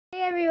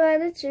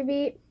everyone, it's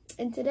Ruby,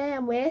 and today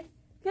I'm with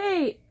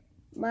Kate,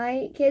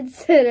 my kid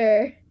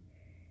sitter,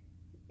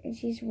 and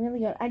she's really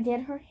good. I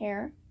did her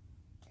hair,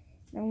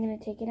 and I'm going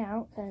to take it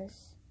out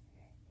because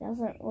it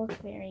doesn't look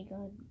very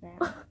good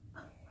now.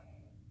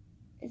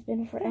 It's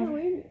been forever.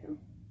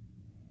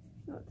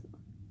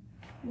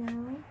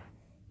 Now,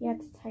 you have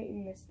to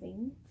tighten this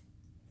thing,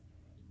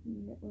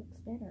 and it looks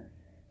better.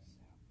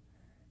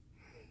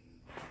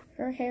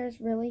 Her hair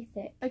is really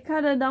thick. I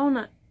cut a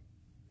donut.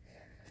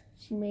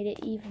 She made it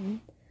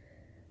even.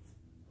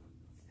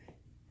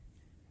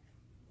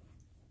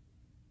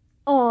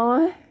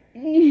 Aww.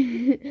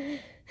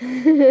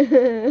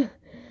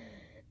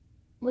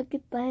 Look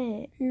at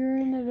that. You're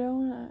in a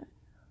donut.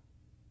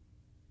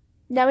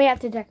 Now we have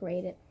to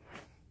decorate it.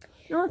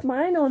 No, it's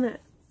my donut.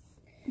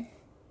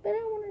 But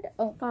I wanted to...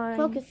 Oh, Fine.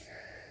 focus.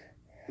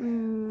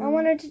 I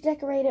wanted to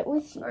decorate it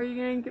with you. Are you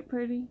gonna get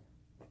pretty?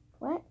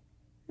 What?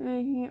 Are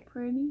you gonna get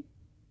pretty?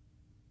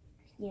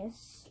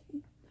 Yes.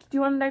 Do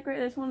you want to decorate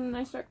this one and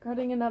I start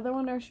cutting another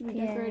one, or should we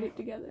Yeah. decorate it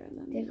together and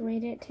then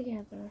Decorate it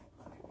together.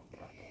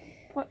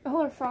 What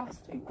color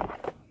frosting?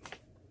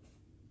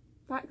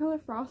 That color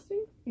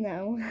frosting?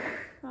 No.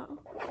 Oh.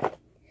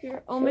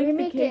 Here, I'll Should we make the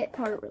make cake it-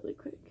 part really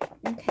quick.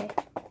 Okay.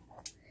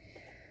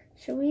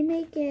 Should we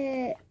make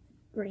it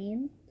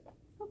green?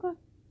 Okay.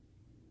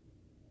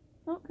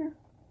 I don't care.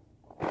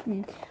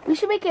 We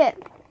should make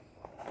it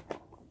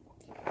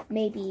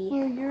maybe...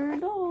 For your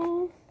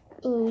doll.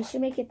 Ooh, we should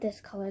make it this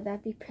color.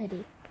 That'd be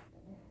pretty.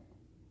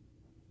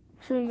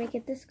 Should we make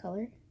it this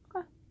color?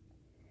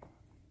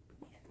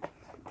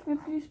 A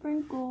few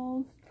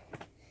sprinkles.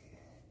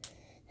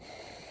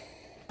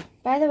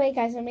 By the way,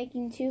 guys, I'm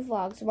making 2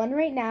 vlogs. One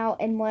right now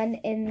and one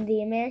in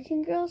the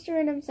American Girl store,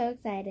 and I'm so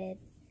excited.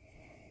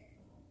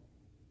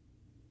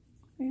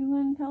 Are you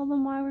going to tell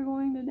them why we're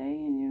going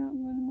today and you're not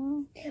going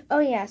tomorrow? Oh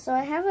yeah, so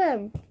I have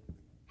a...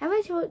 Have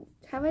I told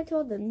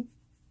them?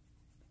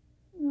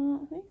 No, I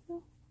don't think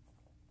so.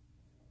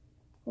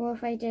 Well,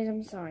 if I did,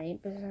 I'm sorry,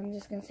 but I'm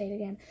just gonna say it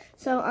again.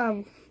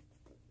 So,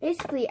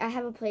 basically, I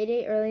have a play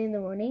date early in the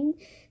morning,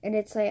 and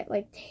it's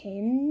like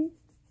 10,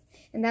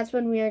 and that's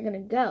when we are gonna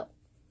go.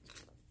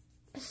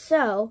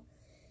 So,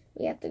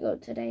 we have to go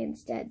today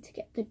instead to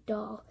get the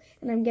doll,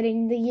 and I'm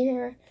getting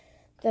the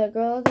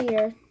Girl of the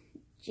Year,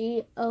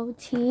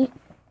 G-O-T,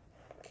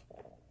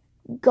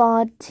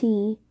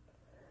 God-T,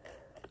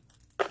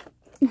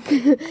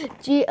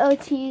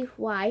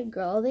 G-O-T-Y,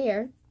 Girl of the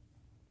Year.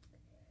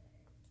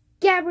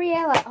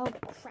 Gabriella. Oh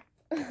crap.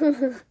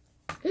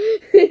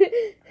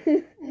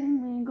 Oh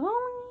my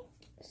god.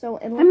 So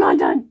I'm not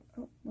done.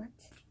 Oh, what?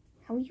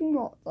 How are you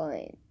not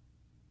done?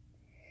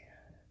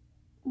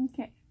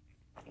 Okay.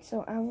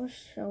 So I will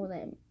show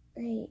them.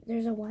 Hey,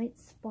 there's a white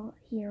spot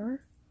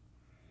here.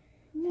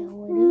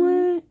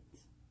 What?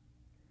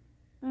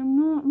 I'm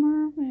not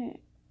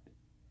perfect.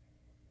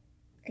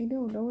 I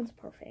know, no one's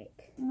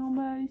perfect.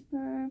 Nobody's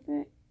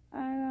perfect.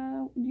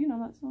 Do you know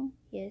that song?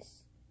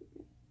 Yes.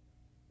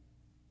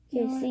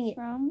 You Okay, know what sing it's it.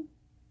 from?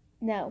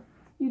 No.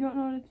 You don't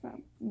know what it's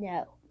from?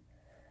 No.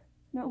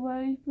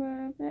 Nobody's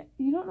perfect.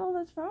 You don't know what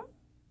that's from?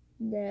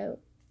 No.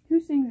 Who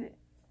sings it?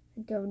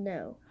 I don't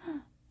know.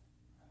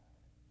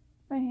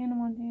 By Hannah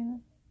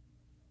Montana.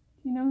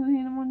 Do you know who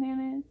Hannah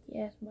Montana is?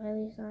 Yes,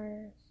 Miley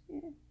Cyrus.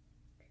 Yeah.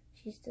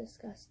 She's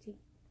disgusting.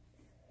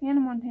 Hannah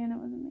Montana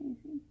was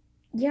amazing.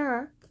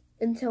 Yeah,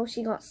 until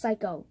she got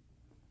psycho.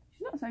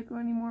 She's not psycho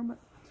anymore, but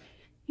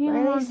Hannah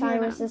Miley Montana.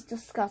 Cyrus is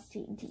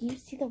disgusting. Did you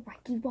see the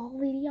Wrecking Ball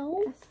video?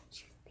 Yes.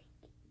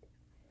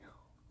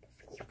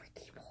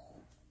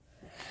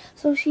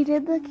 So she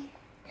did the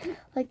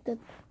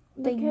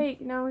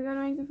cake. Now we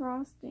gotta make the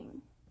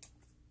frosting.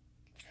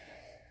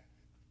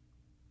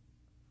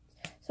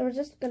 So we're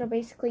just gonna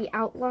basically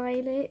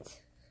outline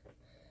it.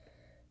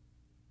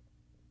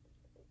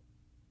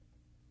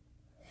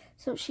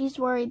 So she's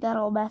worried that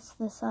I'll mess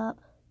this up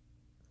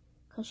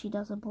because she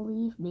doesn't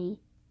believe me.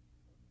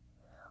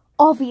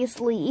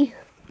 Obviously.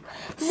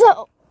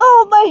 So,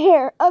 oh, my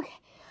hair. Okay.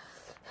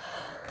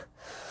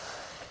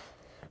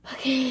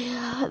 Okay,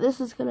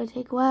 this is gonna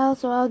take a while,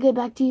 so I'll get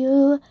back to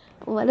you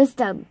when it's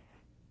done.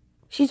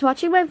 She's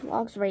watching my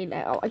vlogs right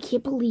now. I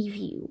can't believe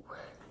you.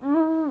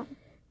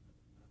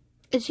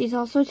 And she's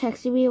also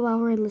texting me while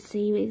we're in the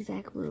same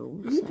exact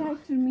room. You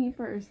texted me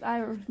first. I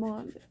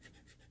responded.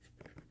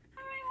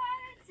 Hi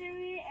everyone, it's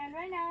Siri, and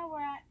right now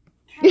we're at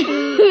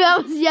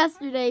That was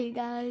yesterday,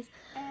 guys.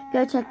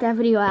 Go check that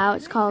video out.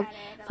 It's called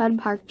Fun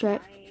Park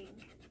Trip.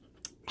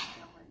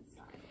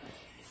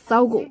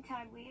 So good.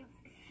 We've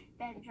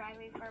been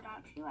driving for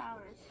about 2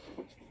 hours.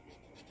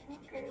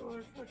 Okay,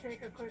 well, let's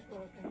take a quick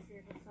look and see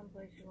if it's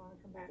someplace you want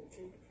to come back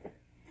to.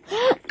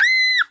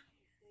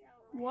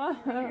 What?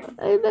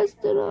 I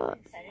messed it up.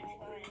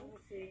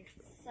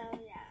 So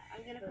yeah,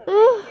 I'm gonna put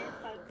right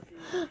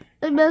here.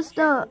 I messed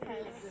up.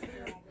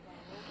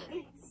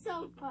 It's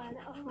so fun.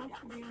 Oh my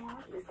god, you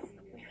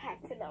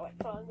have to know it,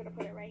 so I'm gonna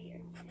put it right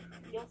here.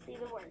 You'll see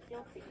the words.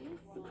 You'll see it.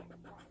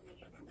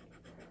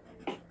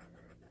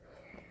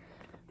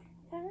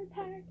 Fun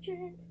Park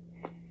Trip.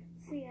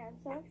 So yeah, I'm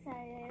so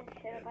excited.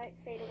 It might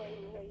fade away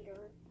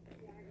later.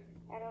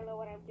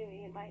 I'm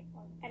doing in my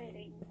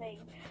editing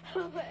thing.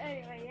 But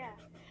anyway, yeah.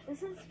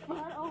 This is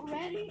fun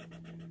already.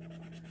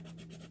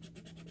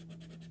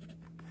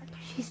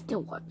 She's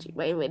still watching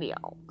my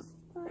videos.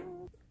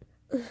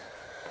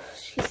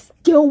 She's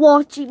still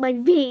watching my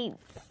videos.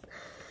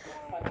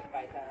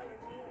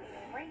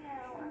 Right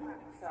now,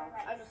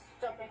 I'm just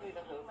jumping through the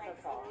hoops,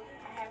 that's all.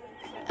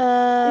 Is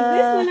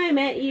this when I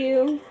met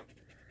you?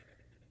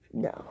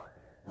 No.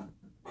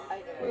 I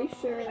did. Are you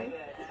sure? I did.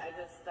 I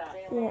just,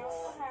 Yes. Nick's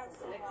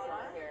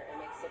not here, it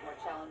makes it more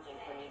challenging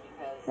for me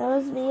because That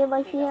was me and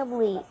my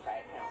family. that's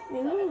right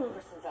now. So the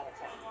person's out of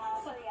town.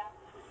 so yeah.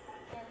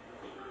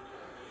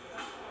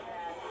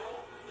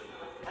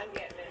 I'm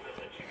getting it.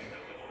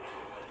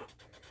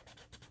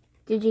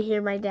 Did you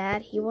hear my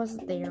dad? He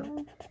wasn't there.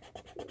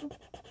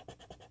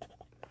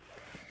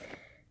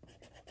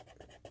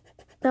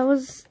 That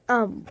was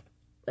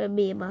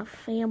me and my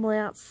family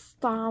at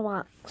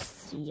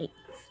Starbucks. Yes.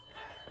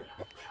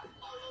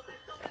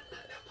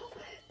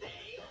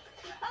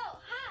 Oh,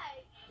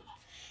 hi!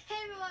 Hey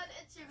everyone,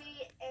 it's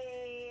Ruby,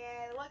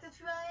 and welcome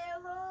to my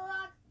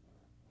vlog.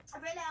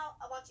 Right now,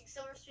 I'm watching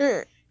Silver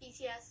Streak,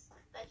 BTS.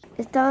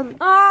 It's done.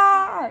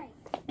 Ah!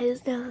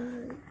 It's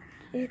done.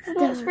 It's I got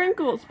done.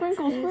 sprinkles,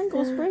 sprinkles,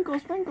 sprinkles,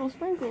 sprinkles, sprinkles,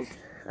 sprinkles.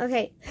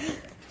 Okay.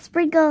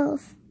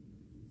 Sprinkles.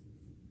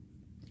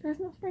 There's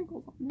no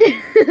sprinkles on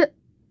them.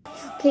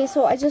 Okay,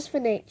 so I just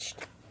finished.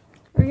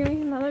 Are you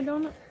getting another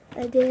donut?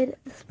 I did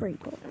the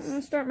sprinkles. I'm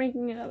gonna start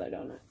making another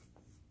donut.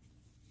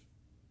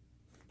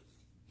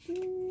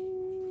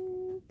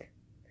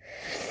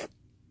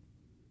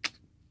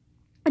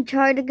 I'm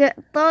trying to get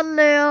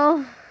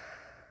thumbnail.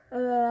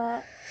 You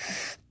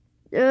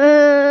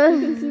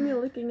can see me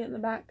licking it in the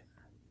back.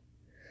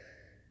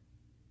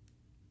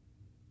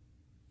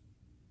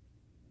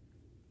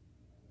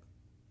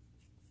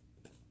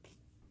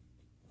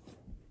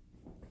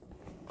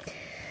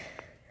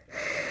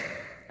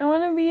 I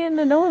want to be in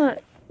the donut.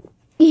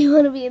 You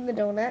want to be in the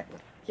donut?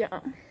 Yeah.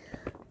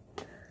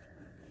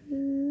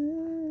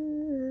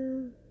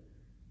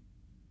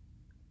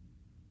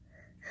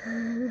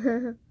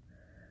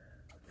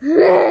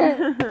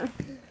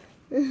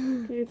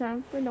 Okay,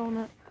 time for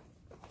donut.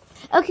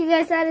 Okay,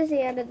 guys, that is the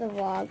end of the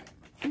vlog.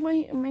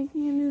 Wait, I'm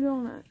making a new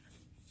donut.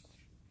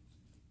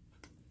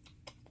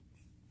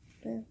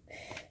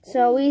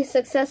 So we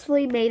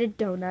successfully made a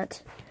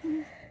donut.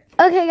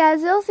 Okay,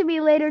 guys, you'll see me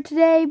later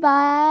today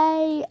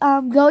by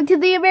going to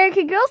the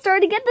American Girl store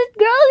to get this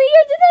girl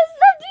here to the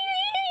stuff.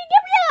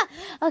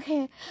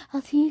 Okay,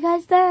 I'll see you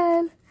guys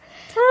then.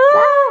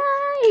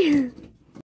 Bye.